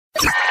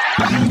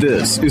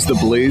This is the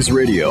Blaze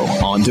Radio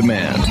On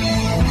Demand.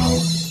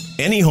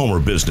 Any home or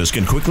business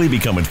can quickly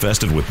become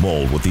infested with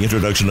mold with the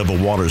introduction of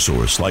a water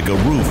source like a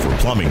roof or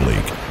plumbing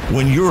leak.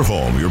 When your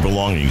home, your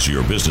belongings, or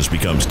your business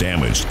becomes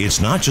damaged,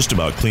 it's not just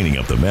about cleaning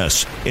up the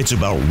mess, it's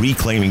about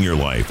reclaiming your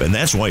life, and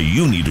that's why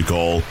you need to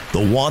call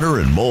the Water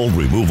and Mold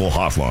Removal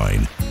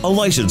Hotline. A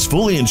licensed,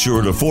 fully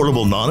insured,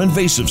 affordable,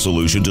 non-invasive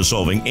solution to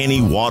solving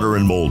any water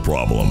and mold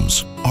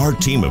problems. Our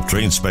team of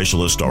trained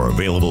specialists are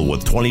available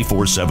with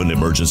 24/7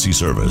 emergency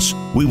service.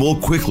 We will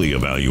quickly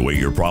evaluate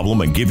your problem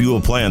and give you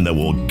a plan that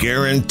will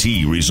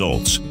guarantee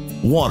results.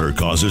 Water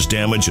causes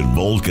damage and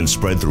mold can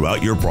spread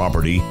throughout your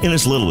property in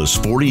as little as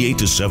 48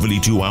 to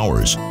 72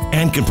 hours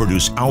and can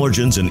produce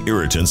allergens and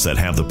irritants that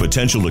have the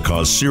potential to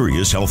cause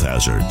serious health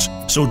hazards.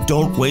 So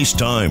don't waste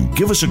time.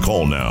 Give us a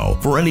call now.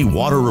 For any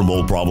water or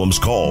mold problems,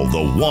 call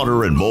the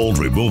Water and Mold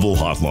Removal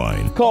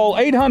Hotline. Call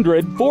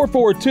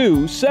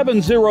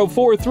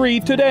 800-442-7043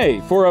 today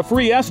for a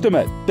free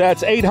estimate.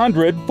 That's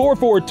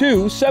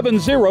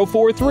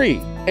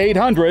 800-442-7043.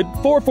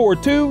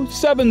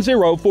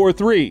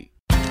 800-442-7043.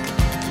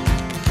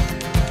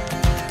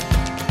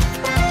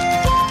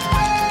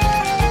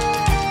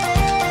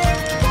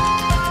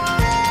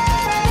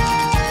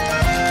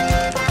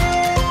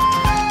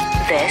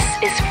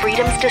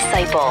 Freedom's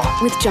Disciple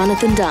with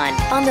Jonathan Dunn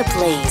on the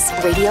Blaze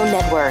Radio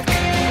Network.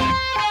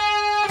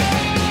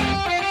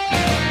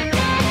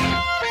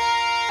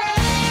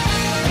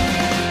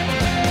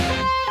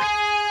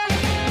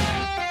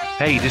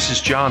 Hey, this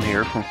is John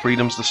here from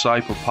Freedom's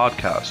Disciple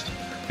podcast,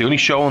 the only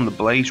show on the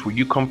Blaze where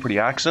you come for the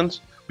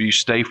accent, but you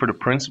stay for the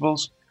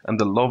principles and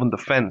the love and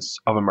defense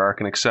of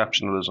American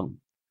exceptionalism.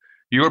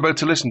 You're about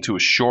to listen to a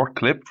short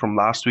clip from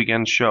last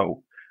weekend's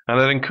show, and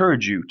I'd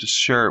encourage you to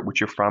share it with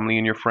your family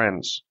and your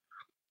friends.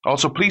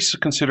 Also, please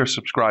consider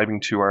subscribing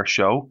to our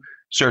show.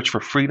 Search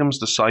for Freedom's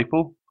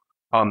Disciple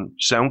on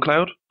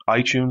SoundCloud,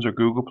 iTunes, or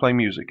Google Play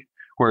Music,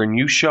 where a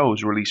new show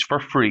is released for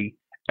free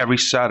every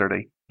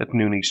Saturday at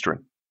noon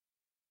Eastern.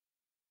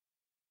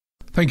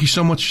 Thank you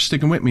so much for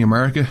sticking with me,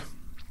 America.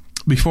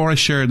 Before I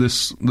share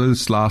this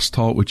last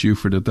thought with you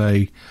for the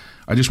day,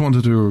 I just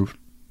wanted to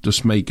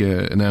make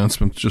an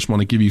announcement. Just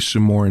want to give you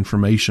some more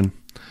information.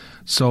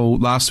 So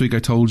last week I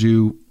told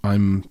you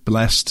I'm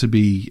blessed to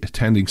be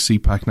attending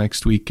CPAC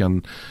next week,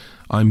 and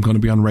I'm going to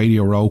be on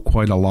Radio Row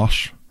quite a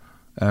lot.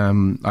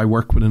 I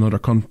work with another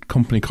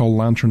company called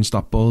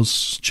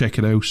Lanterns.buzz. Check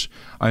it out.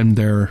 I'm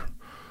there.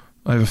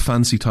 I have a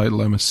fancy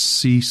title. I'm a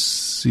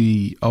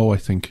CCO, I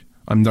think.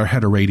 I'm their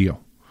head of radio.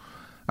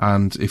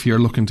 And if you're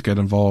looking to get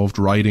involved,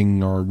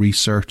 writing or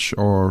research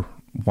or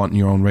wanting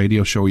your own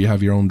radio show, you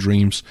have your own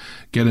dreams,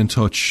 get in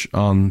touch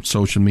on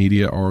social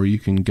media, or you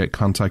can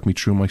contact me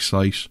through my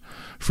site,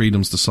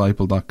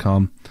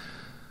 freedomsdisciple.com.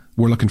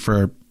 We're looking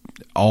for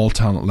all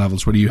talent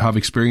levels, whether you have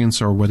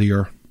experience or whether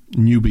you're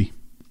newbie,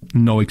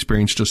 no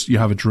experience, just you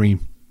have a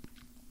dream.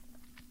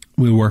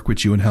 We'll work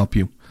with you and help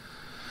you.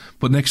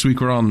 But next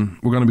week we're going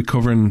to be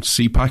covering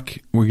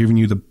CPAC. We're giving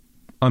you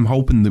I'm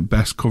hoping the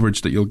best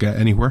coverage that you'll get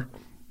anywhere.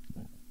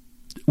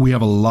 We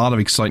have a lot of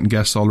exciting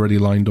guests already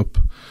lined up.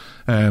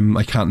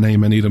 I can't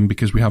name any of them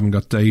because we haven't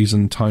got days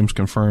and times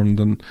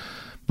confirmed,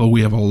 but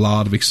we have a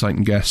lot of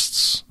exciting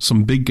guests,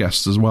 some big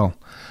guests as well.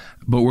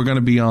 But we're going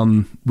to be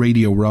on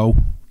Radio Row,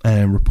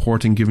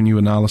 reporting, giving you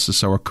analysis.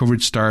 So our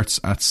coverage starts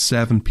at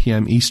 7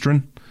 p.m.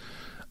 Eastern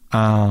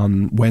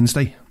on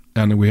Wednesday,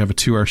 and we have a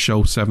 2-hour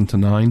show, 7 to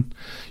 9.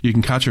 You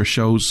can catch our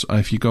shows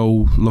if you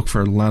go look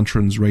for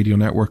Lanterns Radio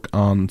Network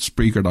on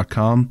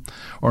Spreaker.com,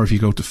 or if you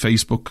go to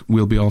Facebook,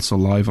 we'll be also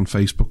live on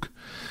Facebook.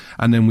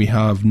 And then we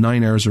have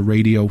 9 hours of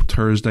radio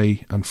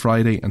Thursday and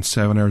Friday, and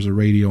 7 hours of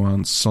radio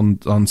on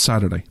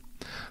Saturday.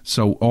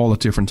 So all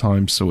at different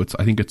times. So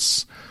I think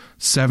it's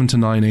 7 to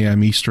 9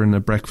 a.m. Eastern, a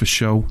breakfast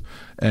show.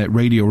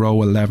 Radio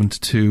Row 11 to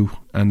 2,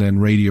 and then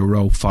Radio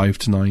Row 5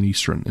 to 9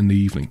 Eastern in the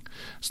evening.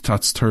 So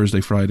that's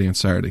Thursday, Friday, and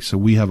Saturday. So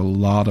we have a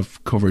lot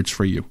of coverage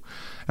for you.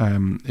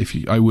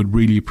 I would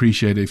really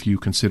appreciate it if you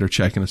consider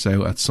checking us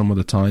out at some of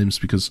the times,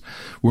 because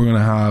we're going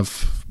to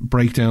have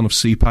breakdown of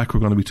CPAC. We're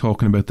going to be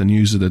talking about the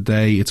news of the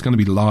day. It's going to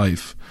be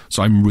live,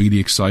 so I'm really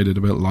excited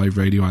about live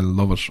radio. I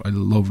love it. I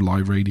love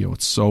live radio.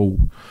 It's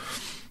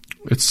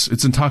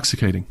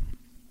intoxicating.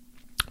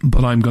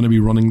 But I'm going to be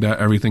running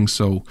everything,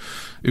 so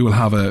it will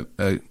have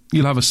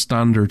you'll have a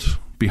standard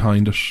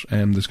behind it.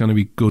 There's going to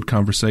be good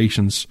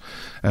conversations.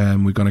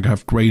 We're going to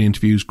have great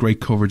interviews,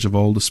 great coverage of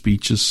all the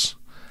speeches.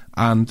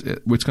 And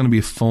it's going to be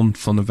a fun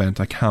event.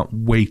 I can't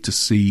wait to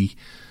see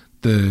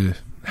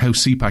how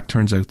CPAC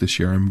turns out this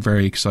year. I'm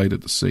very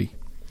excited to see.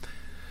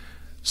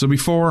 So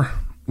before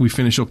we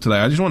finish up today,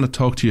 I just want to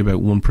talk to you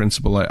about one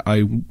principle. And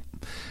I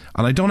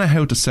don't know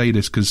how to say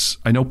this because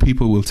I know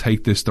people will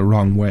take this the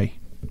wrong way.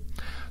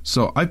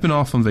 So I've been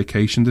off on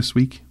vacation this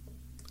week,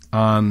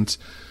 and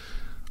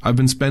I've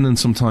been spending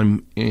some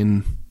time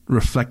in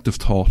reflective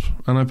thought.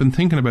 And I've been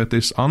thinking about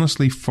this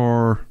honestly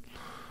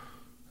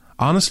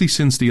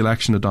since the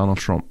election of Donald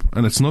Trump.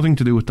 And it's nothing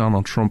to do with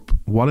Donald Trump.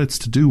 What it's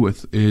to do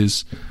with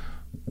is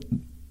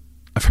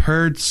I've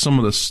heard some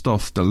of the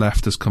stuff the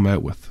left has come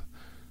out with.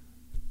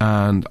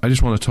 And I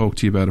just want to talk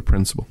to you about a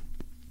principle.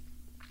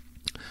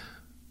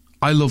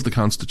 I love the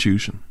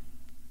Constitution.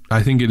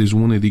 I think it is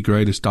one of the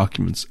greatest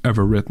documents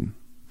ever written.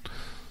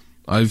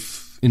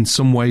 I've, in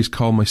some ways,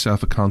 called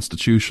myself a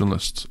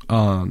constitutionalist,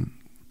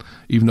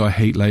 even though I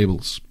hate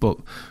labels, but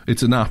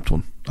it's an apt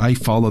one. I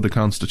follow the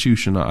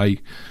Constitution. I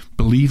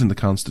believe in the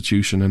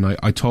Constitution, and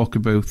I talk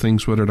about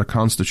things, whether they're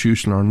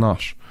constitutional or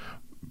not,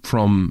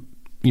 from,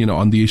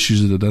 on the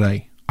issues of the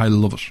day. I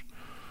love it.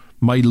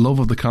 My love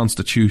of the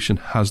Constitution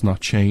has not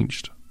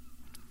changed.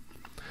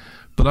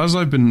 But as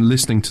I've been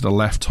listening to the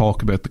left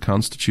talk about the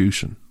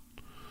Constitution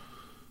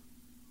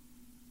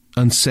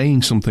and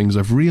saying some things,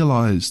 I've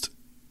realised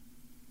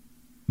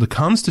the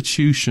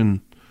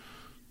Constitution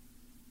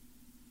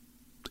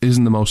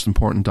isn't the most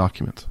important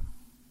document.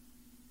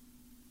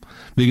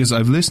 Because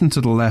I've listened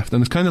to the left,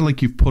 and it's kind of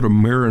like you've put a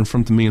mirror in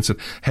front of me and said,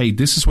 hey,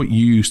 this is what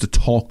you used to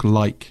talk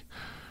like.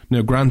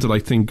 Now, granted, I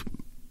think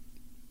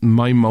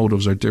my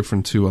motives are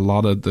different to a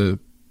lot of the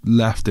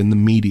left in the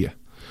media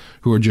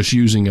who are just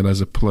using it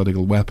as a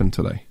political weapon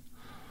today.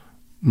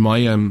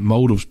 My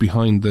motives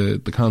behind the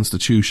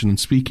Constitution and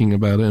speaking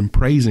about it and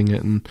praising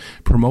it and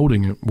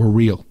promoting it were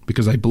real,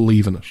 because I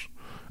believe in it.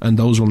 And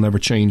those will never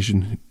change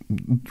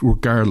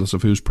regardless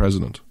of who's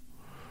president.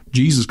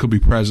 Jesus could be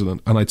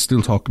president and I'd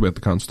still talk about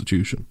the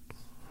Constitution.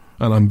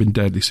 And I'm being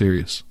deadly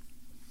serious.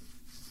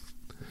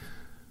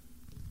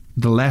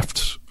 The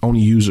left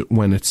only use it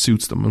when it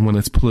suits them and when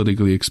it's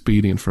politically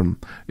expedient for them.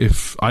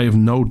 If I have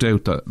no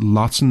doubt that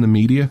lots in the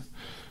media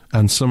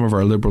and some of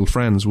our liberal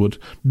friends would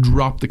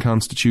drop the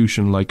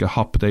Constitution like a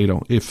hot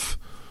potato if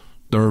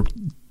their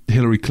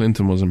Hillary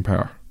Clinton was in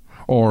power,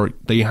 or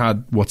they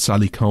had what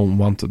Sally Cohn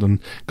wanted and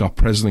got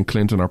President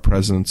Clinton or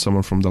President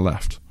someone from the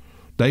left.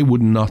 They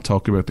would not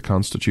talk about the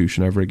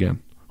Constitution ever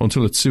again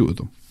until it suited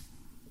them.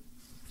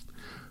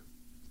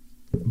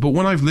 But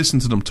when I've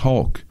listened to them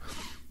talk,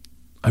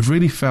 I've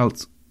really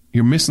felt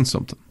you're missing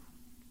something.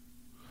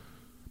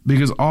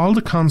 Because all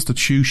the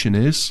Constitution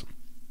is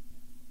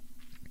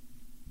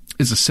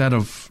a set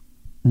of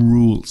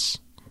rules,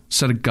 a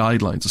set of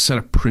guidelines, a set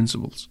of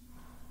principles.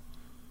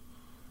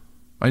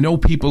 I know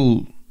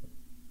people,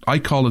 I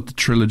call it the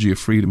Trilogy of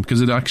Freedom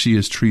because it actually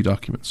is 3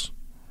 documents.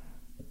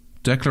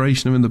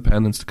 Declaration of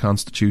Independence, the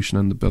Constitution,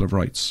 and the Bill of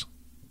Rights.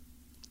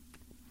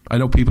 I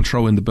know people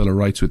throw in the Bill of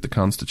Rights with the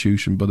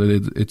Constitution, but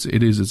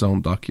it is its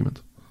own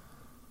document.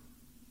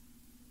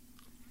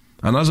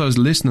 And as I was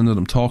listening to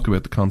them talk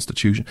about the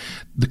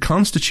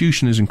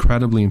Constitution is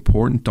incredibly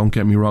important, don't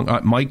get me wrong.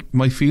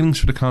 My feelings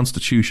for the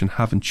Constitution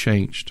haven't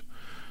changed.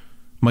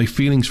 My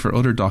feelings for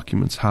other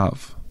documents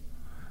have.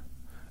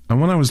 And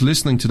when I was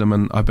listening to them,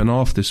 and I've been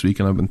off this week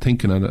and I've been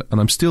thinking of it,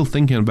 and I'm still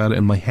thinking about it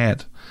in my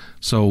head,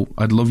 so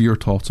I'd love your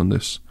thoughts on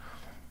this.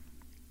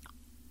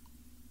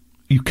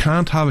 You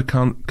can't have a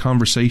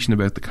conversation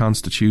about the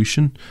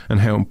Constitution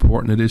and how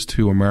important it is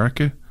to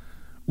America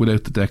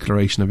without the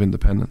Declaration of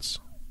Independence.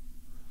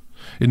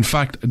 In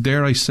fact,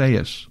 dare I say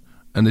it,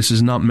 and this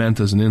is not meant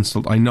as an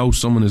insult. I know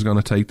someone is going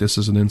to take this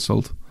as an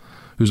insult,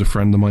 who's a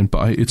friend of mine,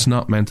 but it's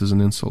not meant as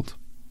an insult.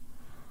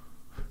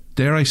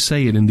 Dare I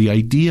say it, in the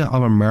idea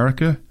of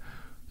America,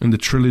 in the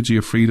Trilogy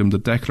of Freedom, the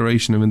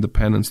Declaration of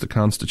Independence, the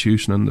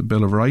Constitution, and the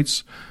Bill of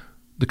Rights,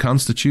 the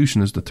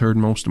Constitution is the 3rd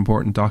most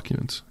important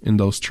document in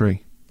those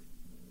 3.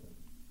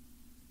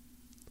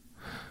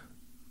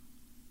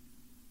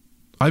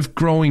 I've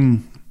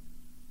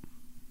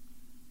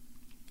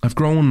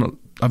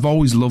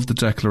always loved the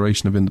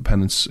Declaration of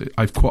Independence.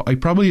 I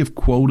probably have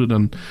quoted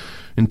in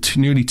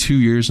nearly 2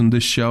 years on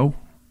this show.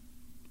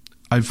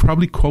 I've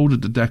probably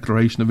quoted the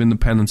Declaration of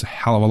Independence a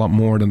hell of a lot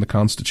more than the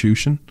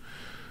Constitution.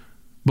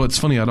 But it's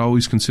funny, I'd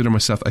always consider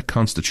myself a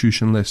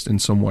constitutionalist in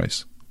some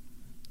ways.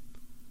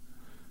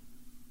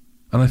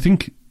 And I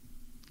think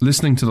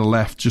listening to the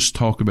left just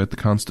talk about the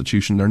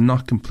Constitution, they're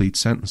not complete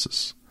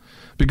sentences.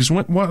 Because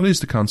what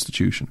is the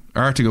Constitution?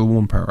 Article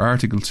 1 power,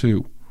 Article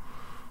 2,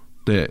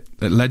 the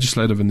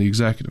legislative and the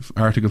executive,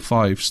 Article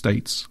 5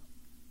 states,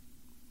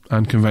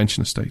 and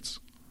Convention of States.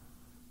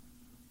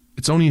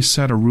 It's only a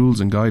set of rules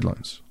and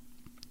guidelines.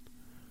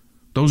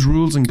 Those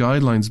rules and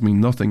guidelines mean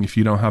nothing if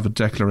you don't have a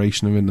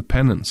Declaration of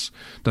Independence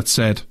that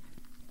said,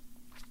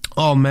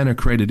 all men are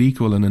created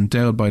equal and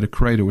endowed by the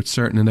Creator with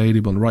certain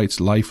inalienable rights,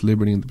 life,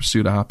 liberty, and the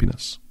pursuit of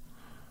happiness.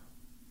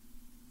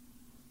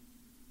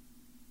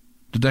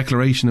 The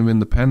Declaration of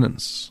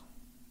Independence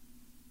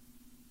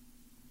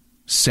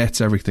sets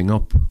everything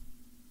up.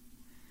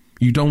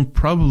 You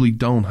probably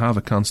don't have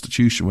a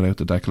constitution without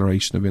the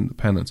Declaration of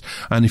Independence.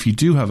 And if you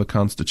do have a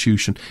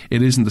constitution,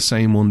 it isn't the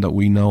same one that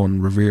we know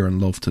and revere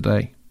and love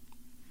today.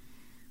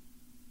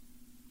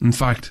 In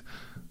fact,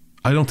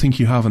 I don't think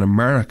you have an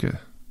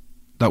America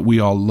that we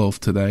all love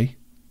today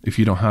if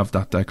you don't have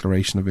that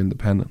Declaration of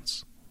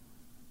Independence.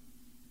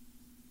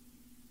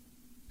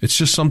 It's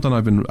just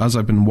something as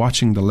I've been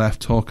watching the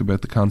left talk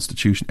about the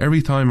Constitution,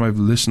 every time I've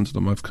listened to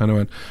them, I've kind of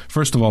went,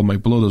 first of all, my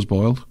blood is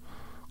boiled,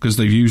 because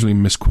they've usually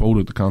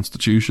misquoted the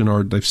Constitution,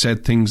 or they've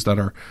said things that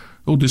are,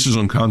 oh, this is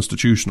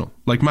unconstitutional.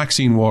 Like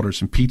Maxine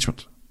Waters'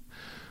 impeachment.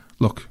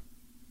 Look,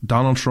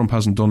 Donald Trump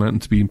hasn't done anything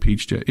to be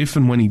impeached yet. If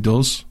and when he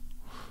does,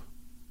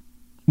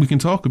 we can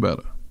talk about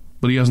it.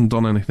 But he hasn't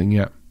done anything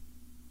yet.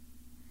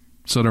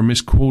 So they're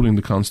misquoting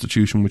the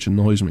Constitution, which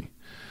annoys me.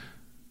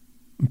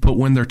 But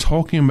when they're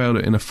talking about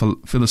it in a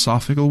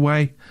philosophical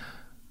way,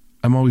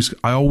 I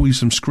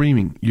always am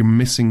screaming, you're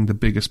missing the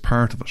biggest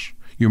part of it.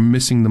 You're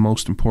missing the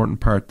most important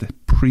part, the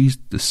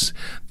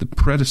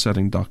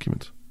predecessing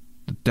document,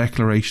 the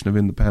Declaration of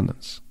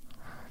Independence.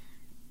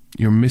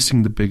 You're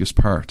missing the biggest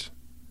part.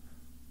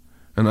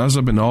 And as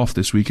I've been off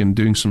this weekend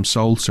doing some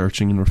soul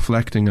searching and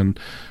reflecting and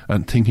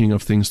thinking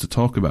of things to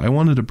talk about, I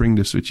wanted to bring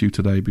this with you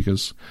today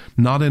because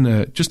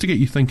just to get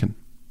you thinking.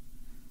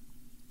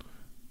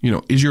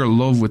 Is your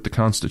love with the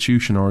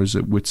Constitution or is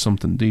it with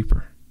something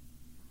deeper?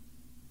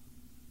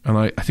 And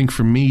I think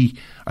for me,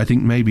 I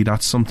think maybe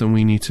that's something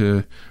we need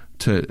to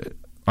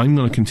I'm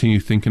going to continue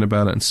thinking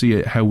about it and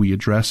see how we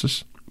address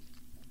it.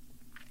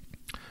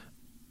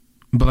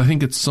 But I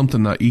think it's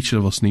something that each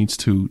of us needs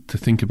to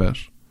think about.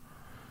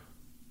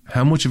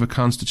 How much of a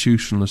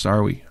constitutionalist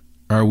are we?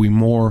 Are we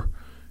more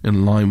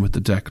in line with the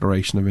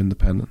Declaration of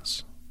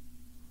Independence?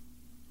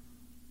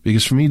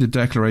 Because for me, the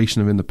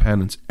Declaration of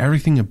Independence,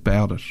 everything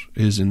about it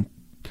is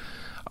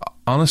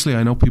honestly,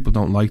 I know people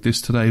don't like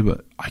this today,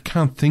 but I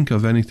can't think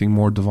of anything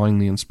more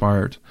divinely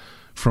inspired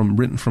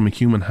written from a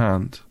human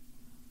hand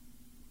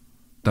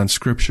than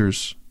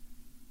scriptures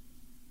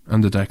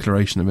and the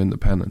Declaration of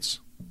Independence.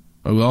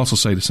 I will also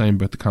say the same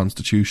about the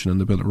Constitution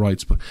and the Bill of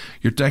Rights, but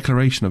your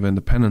Declaration of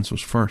Independence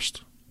was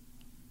first.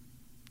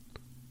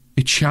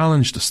 It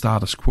challenged the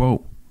status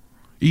quo,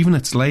 even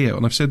its layout,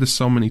 and I've said this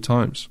so many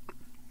times.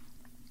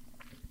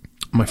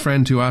 My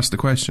friend who asked the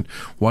question,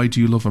 why do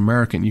you love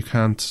America? And you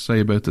can't say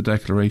about the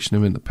Declaration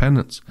of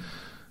Independence.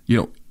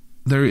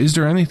 Is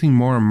there anything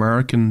more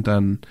American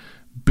than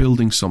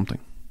building something?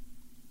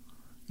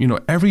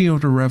 Every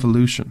other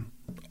revolution,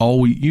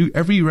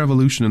 every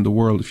revolution in the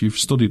world, if you've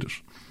studied it,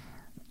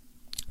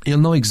 you'll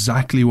know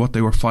exactly what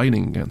they were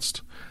fighting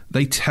against.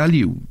 They tell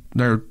you,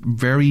 they're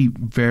very,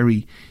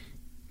 very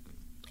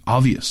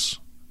obvious.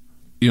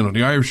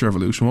 The Irish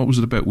Revolution, what was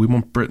it about? We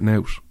want Britain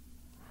out.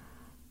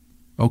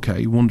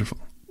 Okay, wonderful.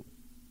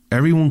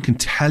 Everyone can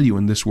tell you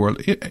in this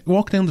world.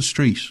 Walk down the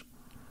street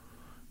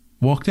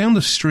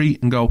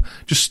and go,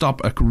 just stop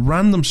a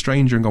random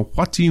stranger and go,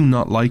 what do you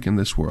not like in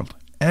this world?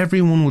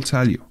 Everyone will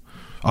tell you.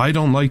 I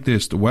don't like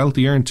this. The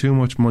wealthy earn too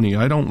much money.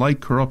 I don't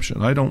like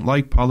corruption. I don't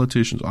like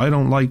politicians. I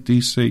don't like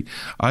DC.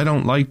 I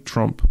don't like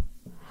Trump.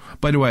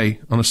 By the way,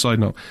 on a side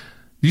note,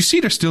 do you see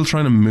they're still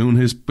trying to moon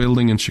his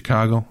building in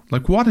Chicago?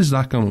 Like, what is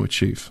that going to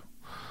achieve?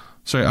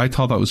 Sorry, I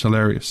thought that was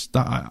hilarious.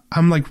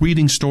 I'm like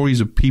reading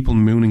stories of people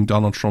mooning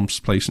Donald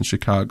Trump's place in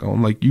Chicago.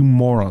 I'm like, you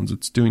morons,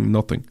 it's doing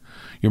nothing.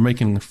 You're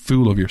making a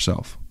fool of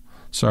yourself.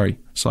 Sorry,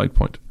 side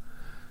point.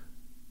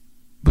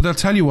 But they'll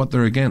tell you what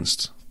they're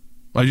against.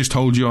 I just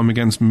told you I'm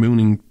against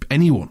mooning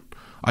anyone.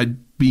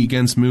 I'd be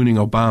against mooning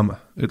Obama.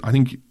 I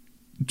think it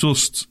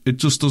just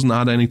doesn't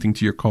add anything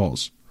to your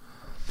cause.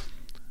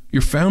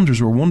 Your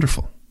founders were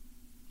wonderful.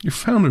 Your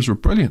founders were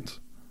brilliant.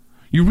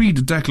 You read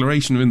the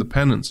Declaration of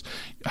Independence.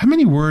 How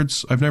many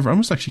words? I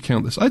must actually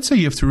count this. I'd say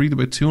you have to read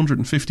about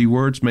 250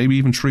 words, maybe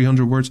even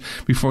 300 words,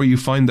 before you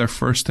find their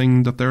first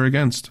thing that they're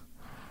against.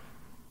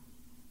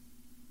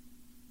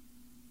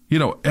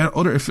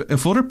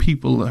 If other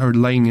people are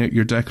laying out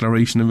your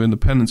Declaration of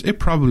Independence, it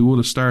probably would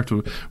have started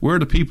with, we're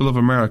the people of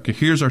America.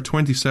 Here's our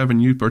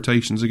 27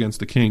 deportations against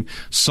the king.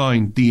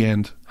 Signed, the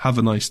end. Have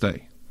a nice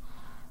day.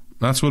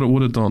 That's what it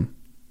would have done.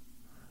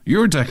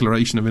 Your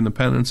Declaration of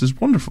Independence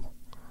is wonderful.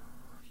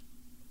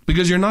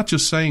 Because you're not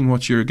just saying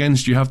what you're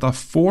against, you have that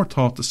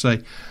forethought to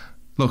say,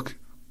 look,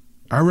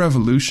 our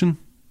revolution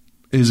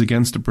is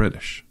against the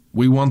British.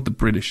 We want the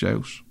British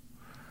out.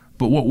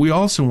 But what we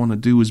also want to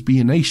do is be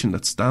a nation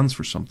that stands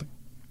for something.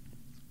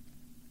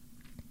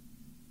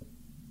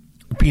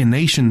 Be a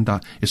nation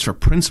that is for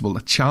principle,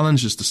 that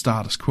challenges the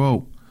status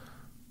quo.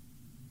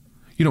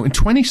 In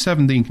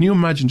 2017, can you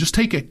imagine, just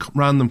take a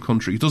random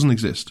country, it doesn't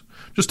exist.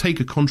 Just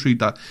take a country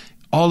that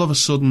all of a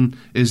sudden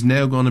is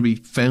now going to be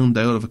found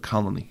out of a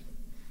colony.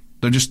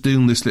 They're just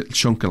doing this little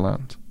chunk of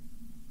land.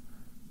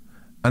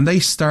 And they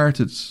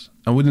started,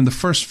 and within the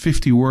first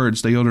 50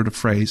 words, they uttered the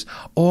phrase,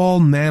 all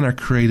men are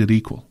created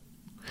equal.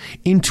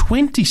 In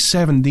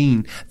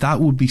 2017,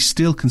 that would be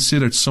still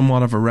considered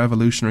somewhat of a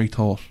revolutionary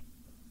thought.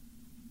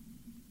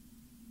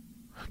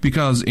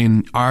 Because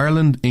in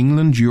Ireland,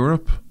 England,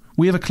 Europe,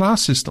 we have a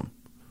class system.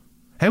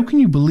 How can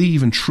you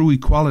believe in true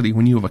equality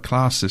when you have a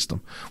class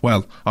system?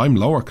 Well, I'm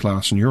lower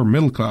class and you're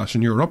middle class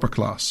and you're upper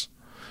class.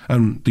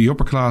 And the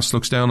upper class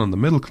looks down on the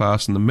middle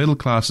class and the middle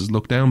class is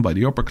looked down by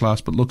the upper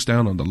class but looks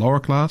down on the lower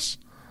class.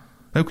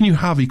 How can you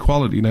have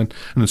equality then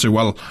and then say,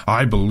 well,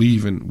 I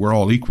believe in we're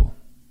all equal?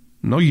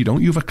 No, you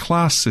don't. You have a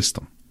class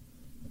system.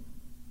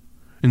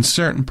 In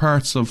certain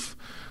parts of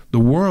the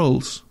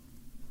world,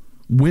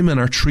 women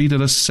are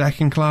treated as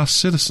second-class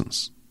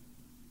citizens.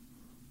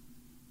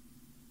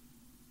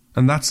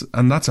 And that's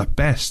at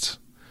best.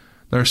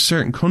 There are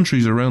certain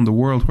countries around the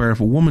world where if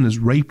a woman is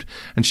raped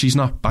and she's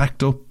not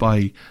backed up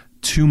by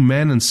 2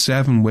 men and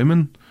 7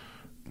 women,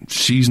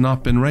 she's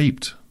not been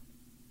raped.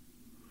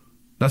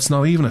 That's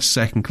not even a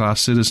second-class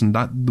citizen.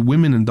 That the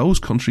women in those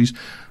countries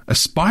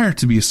aspire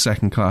to be a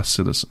second-class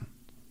citizen.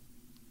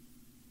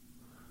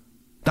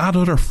 That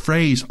other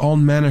phrase, all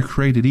men are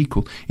created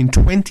equal, in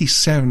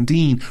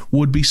 2017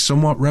 would be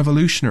somewhat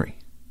revolutionary.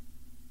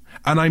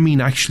 And I mean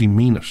actually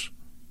mean it.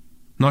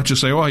 Not just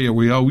say, oh yeah,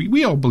 we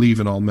all believe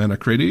in all men are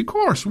created. Of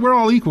course, we're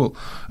all equal.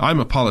 I'm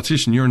a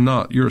politician, you're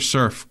not. You're a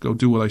serf. Go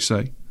do what I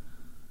say.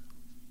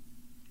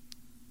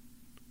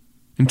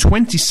 In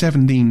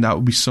 2017, that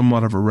would be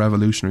somewhat of a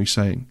revolutionary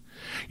saying.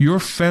 Your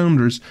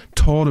founders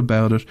thought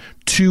about it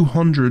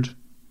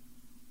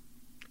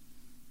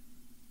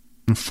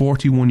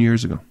 241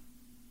 years ago.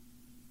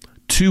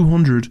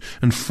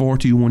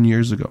 241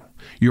 years ago.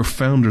 Your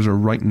founders are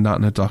writing that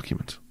in a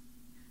document.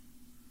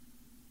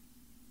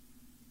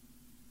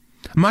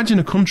 Imagine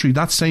a country,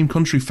 that same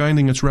country,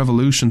 founding its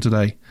revolution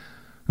today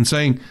and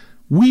saying,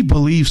 we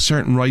believe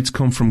certain rights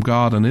come from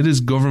God and it is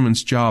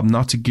government's job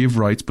not to give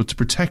rights but to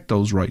protect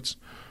those rights.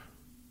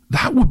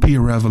 That would be a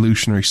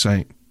revolutionary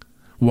saying.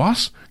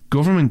 What?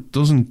 Government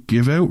doesn't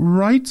give out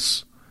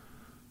rights?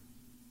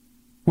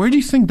 Where do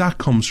you think that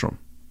comes from?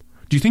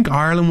 Do you think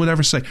Ireland would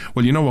ever say,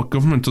 well, you know what,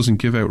 government doesn't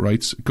give out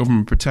rights,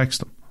 government protects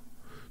them?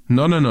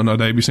 No,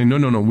 they'd be saying,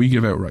 no, we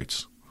give out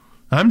rights.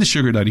 I'm the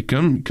sugar daddy,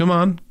 come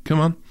on.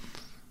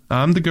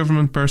 I'm the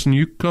government person,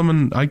 you come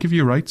and I give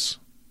you rights.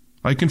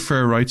 I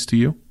confer rights to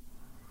you.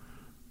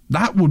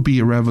 That would be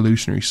a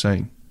revolutionary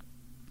saying.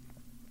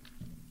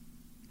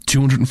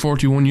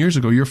 241 years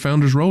ago, your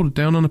founders wrote it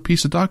down on a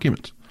piece of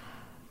document.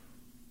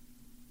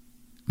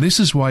 This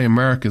is why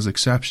America is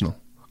exceptional.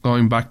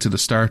 Going back to the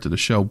start of the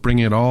show, bring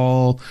it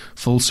all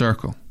full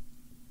circle.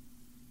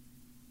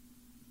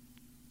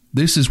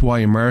 This is why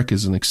America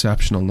is an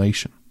exceptional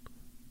nation.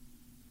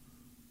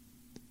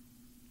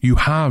 You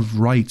have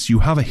rights. You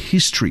have a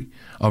history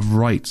of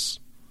rights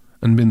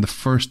and been the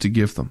first to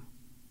give them.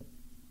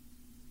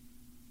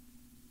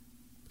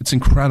 It's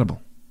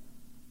incredible.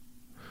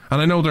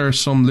 And I know there are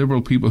some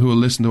liberal people who will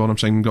listen to what I'm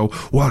saying and go,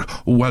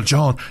 well,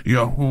 John,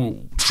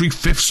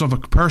 3/5 of a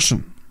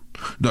person,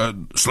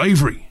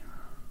 slavery.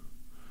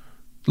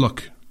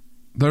 Look,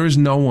 there is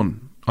no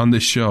one on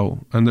this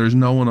show and there is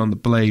no one on the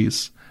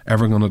Blaze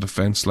ever going to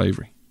defend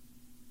slavery.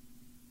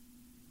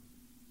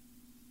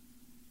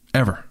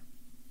 Ever.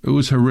 It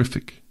was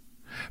horrific.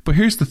 But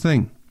here's the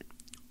thing.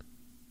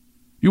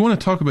 You want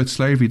to talk about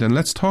slavery, then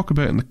let's talk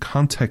about it in the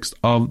context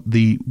of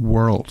the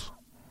world.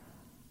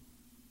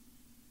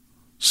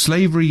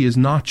 Slavery is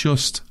not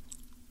just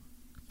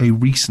a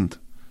recent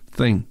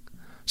thing.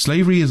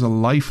 Slavery is a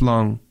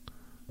lifelong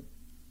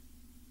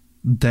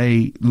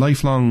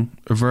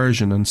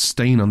aversion and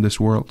stain on this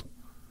world.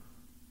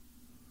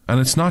 And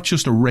it's not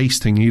just a race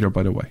thing either,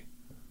 by the way.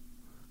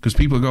 Because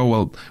people go,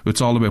 well,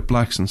 it's all about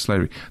blacks and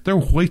slavery. There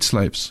were white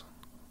slaves.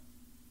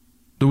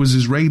 There was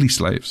Israeli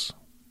slaves.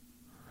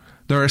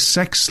 There are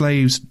sex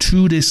slaves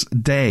to this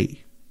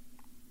day.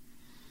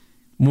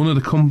 One of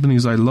the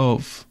companies I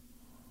love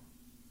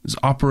is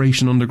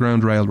Operation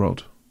Underground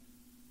Railroad.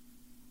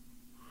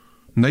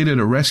 And they did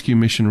a rescue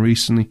mission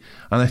recently,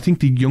 and I think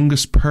the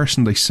youngest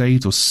person they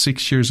saved was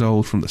 6 years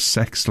old from the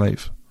sex trade.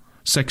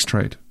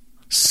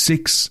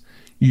 6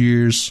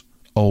 years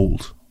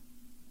old.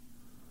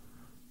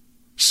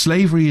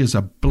 Slavery is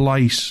a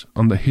blight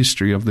on the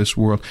history of this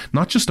world.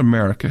 Not just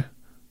America,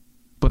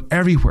 but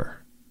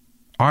everywhere.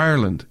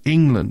 Ireland,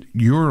 England,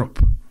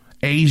 Europe,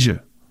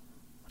 Asia,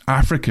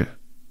 Africa.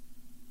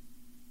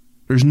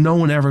 There's no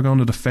one ever going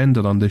to defend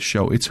it on this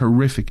show. It's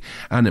horrific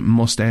and it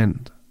must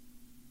end.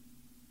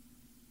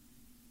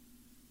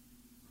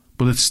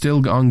 But it's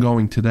still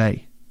ongoing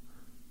today.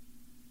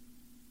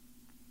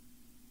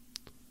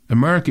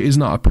 America is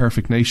not a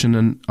perfect nation,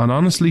 and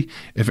honestly,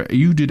 if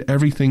you did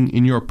everything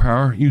in your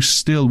power, you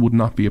still would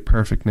not be a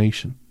perfect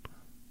nation.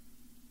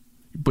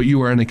 But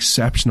you are an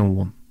exceptional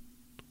one.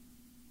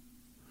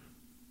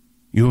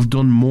 You have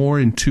done more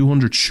in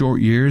 200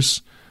 short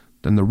years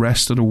than the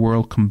rest of the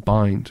world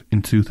combined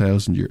in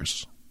 2,000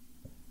 years.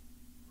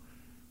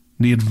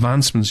 The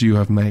advancements you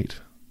have made,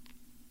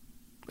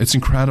 it's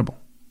incredible.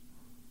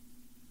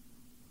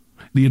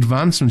 The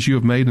advancements you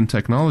have made in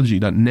technology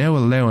that now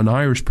allow an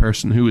Irish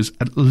person who is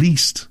at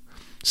least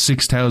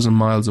 6,000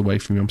 miles away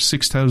from you. I'm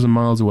 6,000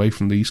 miles away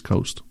from the East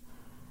Coast.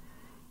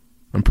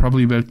 I'm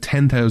probably about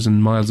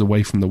 10,000 miles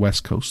away from the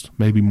West Coast,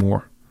 maybe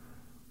more.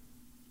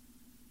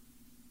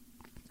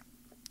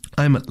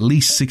 I'm at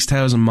least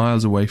 6,000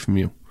 miles away from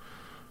you.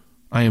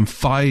 I am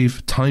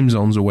 5 time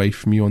zones away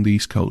from you on the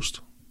East Coast.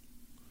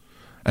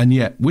 And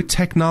yet, with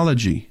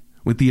technology,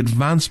 with the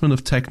advancement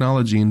of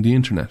technology and the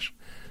internet,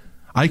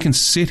 I can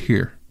sit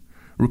here,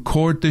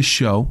 record this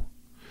show,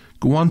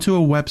 go onto a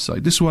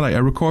website. This is what I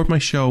record my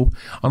show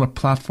on a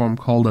platform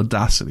called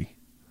Audacity.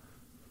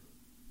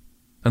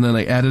 And then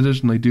I edit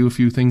it and I do a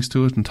few things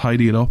to it and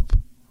tidy it up.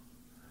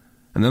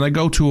 And then I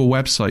go to a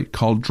website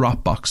called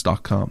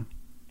Dropbox.com.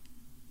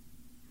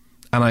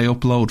 And I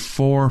upload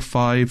 4,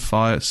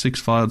 5, 6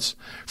 files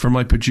for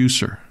my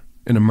producer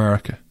in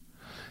America.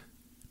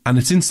 And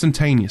it's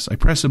instantaneous. I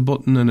press a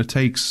button and it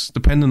takes,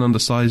 depending on the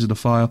size of the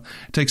file,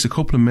 it takes a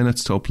couple of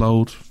minutes to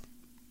upload.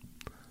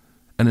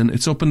 And then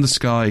it's up in the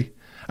sky.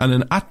 And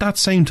then at that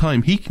same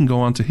time, he can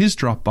go onto his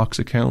Dropbox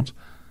account,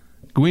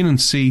 go in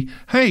and see,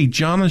 hey,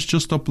 John has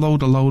just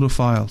uploaded a load of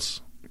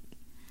files.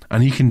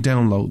 And he can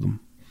download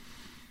them.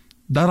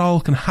 That all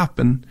can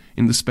happen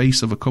in the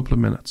space of a couple of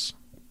minutes.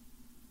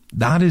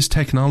 That is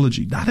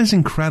technology. That is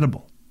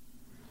incredible.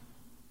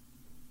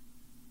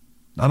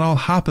 That all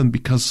happened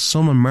because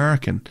some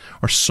American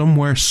or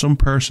somewhere, some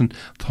person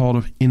thought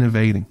of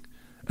innovating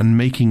and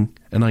making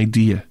an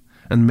idea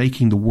and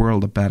making the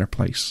world a better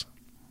place.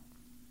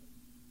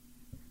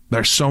 There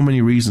are so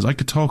many reasons. I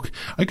could talk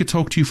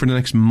to you for the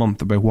next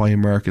month about why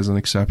America is an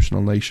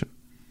exceptional nation.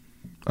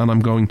 And I'm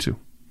going to.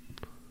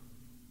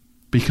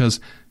 Because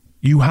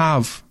you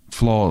have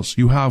flaws,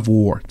 you have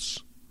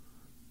warts.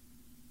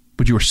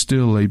 But you are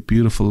still a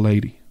beautiful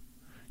lady.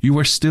 You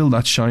are still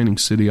that shining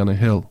city on a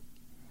hill.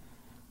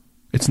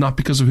 It's not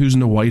because of who's in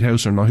the White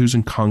House or not who's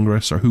in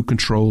Congress or who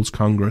controls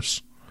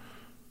Congress.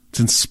 It's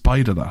in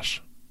spite of that.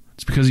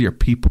 It's because of your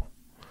people.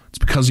 It's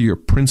because of your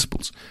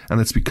principles. And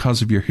it's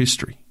because of your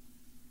history.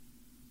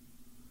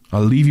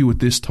 I'll leave you with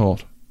this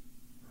thought.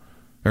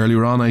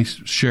 Earlier on I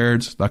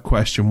shared that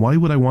question, why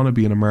would I want to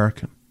be an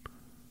American?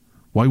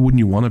 Why wouldn't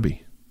you want to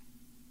be?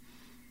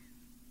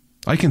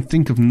 I can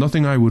think of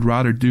nothing I would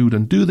rather do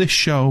than do this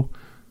show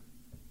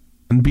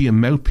and be a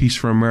mouthpiece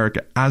for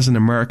America as an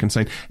American,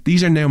 saying,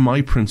 these are now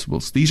my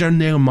principles. These are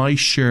now my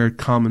shared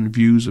common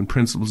views and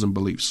principles and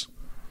beliefs.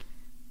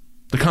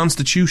 The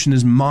Constitution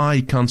is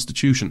my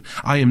Constitution.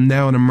 I am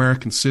now an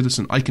American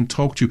citizen. I can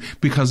talk to you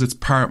because it's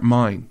part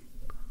mine.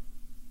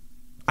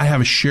 I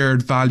have a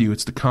shared value.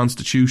 It's the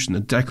Constitution, the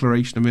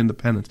Declaration of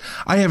Independence.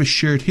 I have a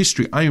shared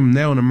history. I am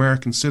now an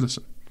American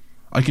citizen.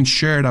 I can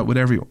share that with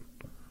everyone.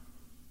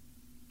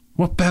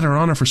 What better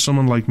honour for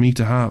someone like me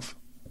to have?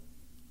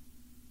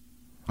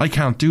 I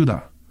can't do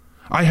that.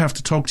 I have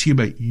to talk to you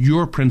about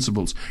your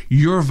principles,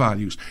 your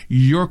values,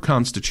 your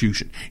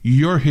Constitution,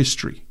 your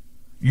history,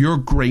 your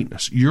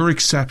greatness, your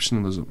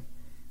exceptionalism.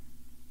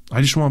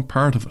 I just want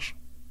part of it.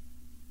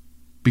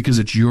 Because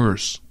it's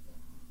yours.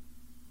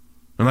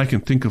 And I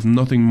can think of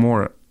nothing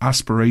more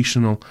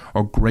aspirational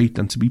or great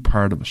than to be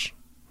part of it.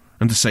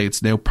 And to say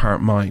it's now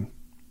part mine.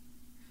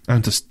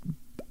 And to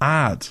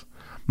add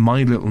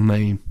my little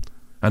name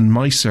and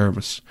my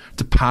service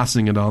to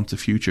passing it on to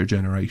future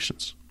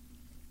generations.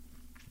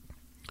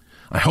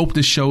 I hope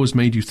this show has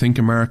made you think,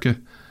 America.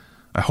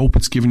 I hope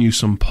it's given you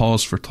some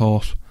pause for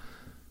thought.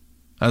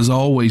 As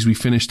always, we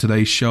finish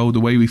today's show the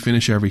way we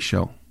finish every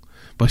show,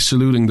 by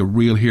saluting the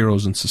real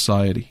heroes in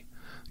society.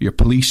 Your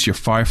police, your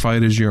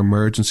firefighters, your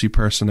emergency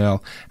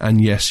personnel,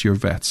 and yes, your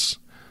vets.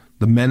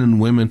 The men and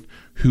women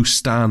who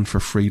stand for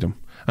freedom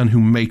and who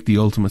make the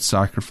ultimate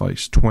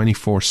sacrifice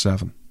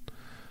 24/7.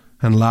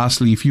 And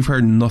lastly, if you've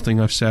heard nothing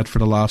I've said for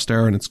the last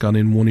hour and it's gone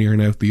in one ear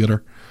and out the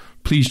other,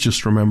 please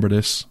just remember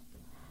this.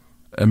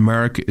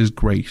 America is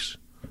great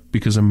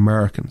because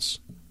Americans,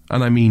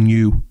 and I mean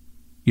you,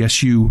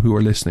 yes, you who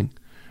are listening,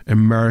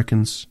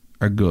 Americans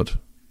are good.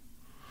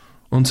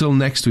 Until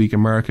next week,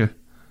 America,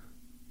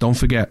 don't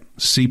forget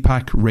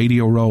CPAC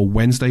Radio Row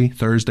Wednesday,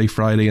 Thursday,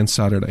 Friday and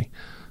Saturday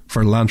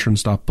for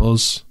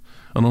lanterns.buzz.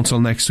 And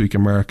until next week,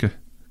 America,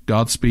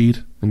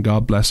 Godspeed and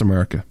God bless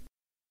America.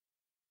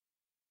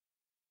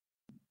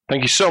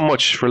 Thank you so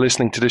much for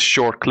listening to this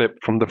short clip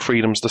from the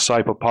Freedom's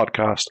Disciple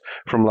podcast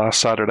from last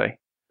Saturday.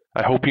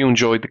 I hope you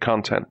enjoyed the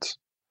content.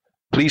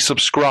 Please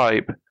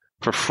subscribe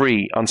for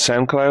free on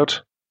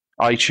SoundCloud,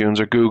 iTunes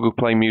or Google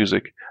Play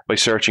Music by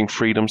searching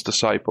Freedom's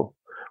Disciple,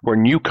 where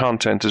new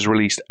content is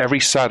released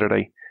every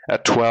Saturday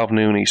at 12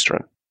 noon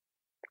Eastern.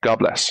 God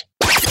bless.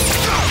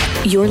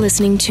 You're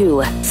listening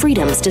to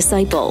Freedom's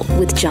Disciple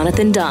with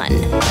Jonathan Dunn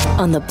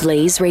on the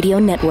Blaze Radio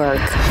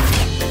Network.